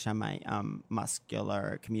have a crush on my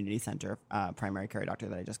muscular community center primary care doctor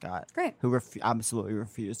that I just got. Great. Who absolutely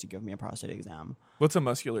refused to give me a prostate exam. What's a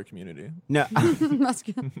muscular community? No.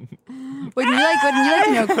 Muscular. Wouldn't you like to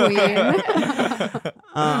know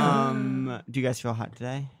Queen? Do you guys feel hot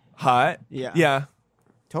today? Hot? Yeah. Yeah.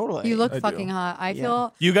 Totally. You look I do. fucking hot. I Yeah.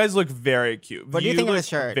 feel. You guys look very cute. What do you think of the look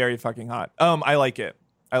shirt? Very fucking hot. I like it.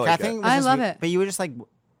 I like Catherine it. was I just love we- it. But you were just like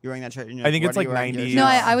you're wearing that shirt. And you're I think what it's are like you wearing? 90s. No,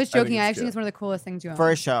 Yeah. I was I think joking. I it's actually think good. it's one of the coolest things you own.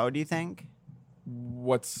 For a show, do you think?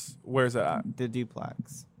 Where's it at? The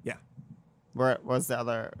duplex. Yeah. Where was the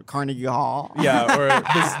other Carnegie Hall? Yeah, or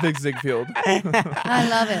this Ziegfeld. I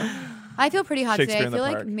love it. I feel pretty hot today. Shakespeare I in the feel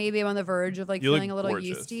like Park. maybe I'm on the verge of like You look feeling a little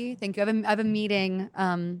gorgeous. yeasty. Thank you. I have a meeting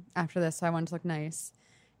after this, so I want to look nice.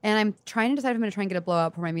 And I'm trying to decide if I'm going to try and get a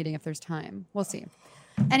blowout for my meeting if there's time. We'll see.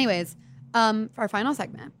 Anyways, for our final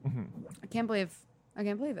segment. Mm-hmm. I can't believe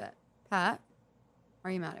it. Pat, are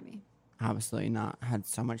you mad at me? Absolutely not. Had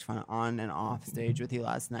so much fun on and off stage with you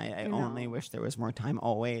last night. I know. only wish there was more time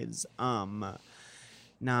always.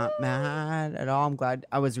 Not mad at all. I'm glad.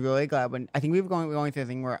 I was really glad when I think we're going through a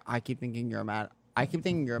thing where I keep thinking you're mad. I keep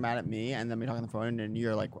thinking you're mad at me, and then we talk on the phone, and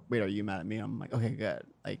you're like, "Wait, are you mad at me?" I'm like, "Okay, good.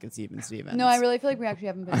 Like it's even Stevens." No, I really feel like we actually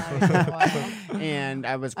haven't been at it in a while. And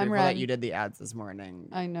I was I'm grateful that red. you did the ads this morning.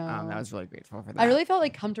 I know. I was really grateful for that. I really felt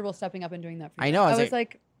like comfortable stepping up and doing that for you. I know, I I was was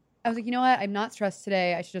like, you know what? I'm not stressed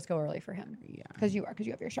today. I should just go early for him. Yeah. Because you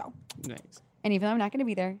have your show. Nice. And even though I'm not going to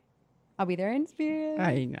be there, I'll be there in spirit.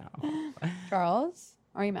 I know. Charles,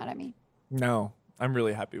 are you mad at me? No, I'm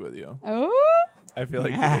really happy with you. Oh, I feel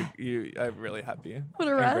like Yeah. I'm really happy. What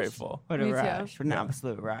a I'm rush. grateful. What a Me too. rush. What an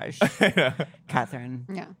absolute rush. Catherine,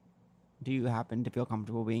 yeah. do you happen to feel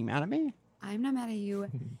comfortable being mad at me? I'm not mad at you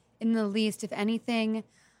in the least. If anything,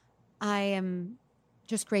 I am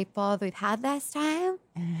just grateful that we've had this time,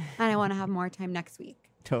 and I want to have more time next week.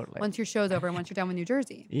 Totally. Once your show's over and once you're done with New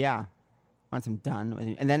Jersey. Yeah. Once I'm done with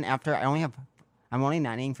you. And then after, I'm only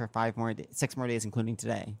nannying for 6 more days, including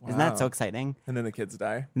today. Isn't that so Wow. exciting? And then the kids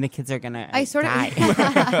die. And the kids are going to I sort of, die.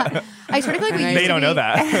 I sort of feel like we They used to They don't know be-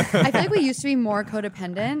 that. I feel like we used to be more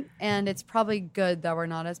codependent, and it's probably good that we're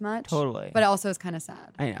not as much. Totally. But it also is kind of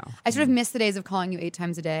sad. I know. I sort of miss the days of calling you 8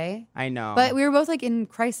 times a day. I know. But we were both like in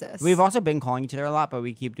crisis. We've also been calling each other a lot, but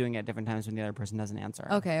we keep doing it at different times when the other person doesn't answer.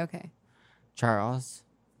 Okay. Charles,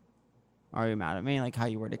 are you mad at me? Like how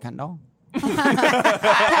you were to Kendall?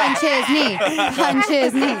 Punch his knee. Punch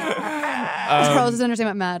his knee. Charles doesn't understand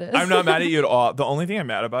what mad is. I'm not mad at you at all. The only thing I'm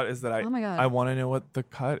mad about is that Oh my God. I want to know what the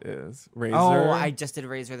cut is. Razor. Oh, I just did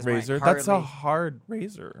razor this razor. morning. That's a Hardly. hard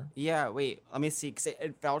razor. Yeah, wait. Let me see. Cause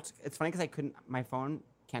it felt. It's funny because I couldn't. My phone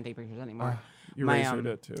can't take pictures anymore. You My, razored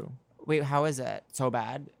it too. Wait, how is it? So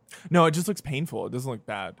bad? No, it just looks painful. It doesn't look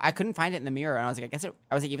bad. I couldn't find it in the mirror, and I was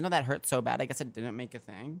like, even though that hurt so bad, I guess it didn't make a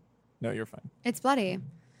thing. No, you're fine. It's bloody.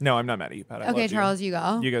 No, I'm not mad at you, Pat. I Okay, love Charles, you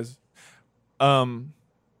go. You guys.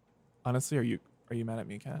 Honestly, are you mad at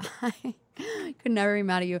me, Kat? I could never be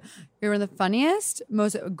mad at you. You were the funniest,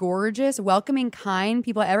 most gorgeous, welcoming, kind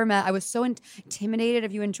people I ever met. I was so intimidated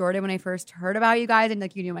of you and Jordan when I first heard about you guys, and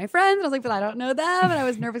like you knew my friends. And I was like, but I don't know them, and I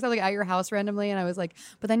was nervous. I was like at your house randomly, and I was like,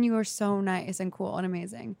 but then you were so nice and cool and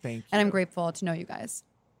amazing. Thank And I'm you. grateful to know you guys.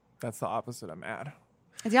 That's the opposite of mad.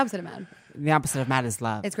 It's the opposite of mad. The opposite of mad is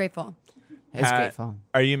love. It's grateful. It's Pat, grateful.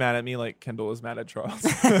 Are you mad at me like Kendall is mad at Charles?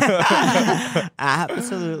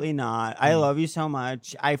 Absolutely not. I love you so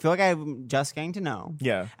much. I feel like I'm just getting to know.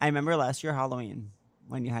 Yeah. I remember last year Halloween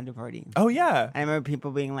when you had your party. Oh yeah. I remember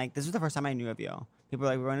people being like, "This was the first time I knew of you." People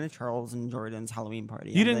were like, "We're going to Charles and Jordan's Halloween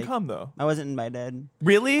party." You I was didn't like, come though. I wasn't invited.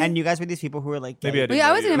 Really? And you guys were these people who were like, Maybe I didn't. Yeah, I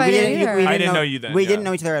know wasn't you. invited either. I didn't know you then, We yeah. didn't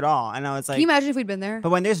know each other at all. And I was like, Can you imagine if we'd been there? but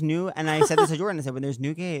when there's new, and I said this to Jordan, I said, when there's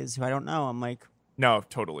new gays who I don't know, I'm like No,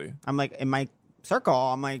 totally. in my circle,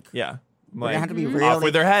 I'm like, Yeah. we're gonna have to be really off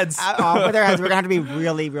with their heads. off with their heads. We're gonna have to be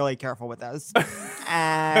really, really careful with this.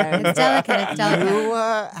 And It's delicate. It's delicate. you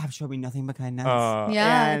have showed me nothing but kindness.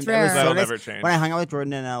 Yeah, And it's it was rare. so That'll nice. never change. When I hung out with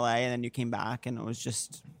Jordan in LA, and then you came back, and it was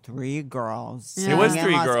just 3 girls. It was singing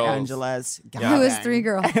 3 in Los girls. Angeles. Yeah. It was Dang. 3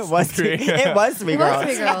 girls. It was 3. Three. It was 3 It girls. was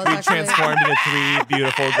 3 girls. We Actually. transformed into 3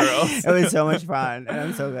 beautiful girls. It was so much fun, and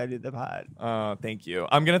I'm so glad I did the pod. Thank you.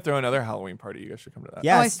 I'm gonna throw another Halloween party. You guys should come to that.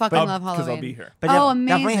 Yes, Oh, I fucking but- love Halloween. because I'll be here But Oh,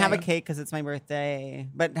 definitely have a amazing. cake because it's my birthday.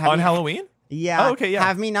 But on Halloween. Yeah. Oh, okay, yeah.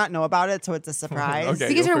 Have me not know about it, so it's a surprise. Okay.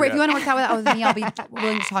 Because you'll if you forget. want to work out with me, I'll be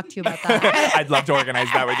willing to talk to you about that. I'd love to organize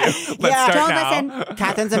that with you. Let's Yeah. start Don't now. listen.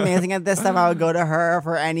 Catherine's amazing at this stuff. I would go to her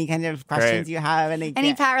for any kind of questions Great. you have.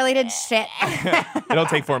 Any fat related shit. It'll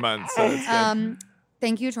take 4 months. So it's good.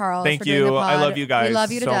 Thank you, Charles. Thank for doing the you. pod. I love you guys We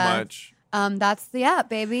love you to so death. much. That's the app,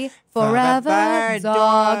 baby. Forever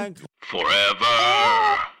dog.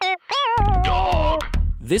 Forever Dog.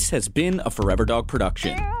 This has been a Forever Dog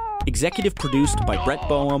production. Executive produced by Brett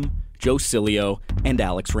Boehm, Joe Cilio, and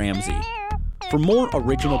Alex Ramsey. For more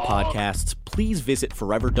original podcasts, please visit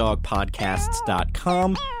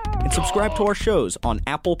foreverdogpodcasts.com and subscribe to our shows on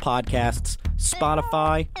Apple Podcasts,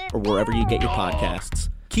 Spotify, or wherever you get your podcasts.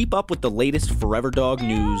 Keep up with the latest Forever Dog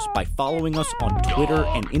news by following us on Twitter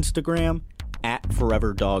and Instagram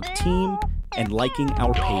 @ForeverDogTeam and liking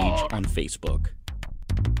our page on Facebook.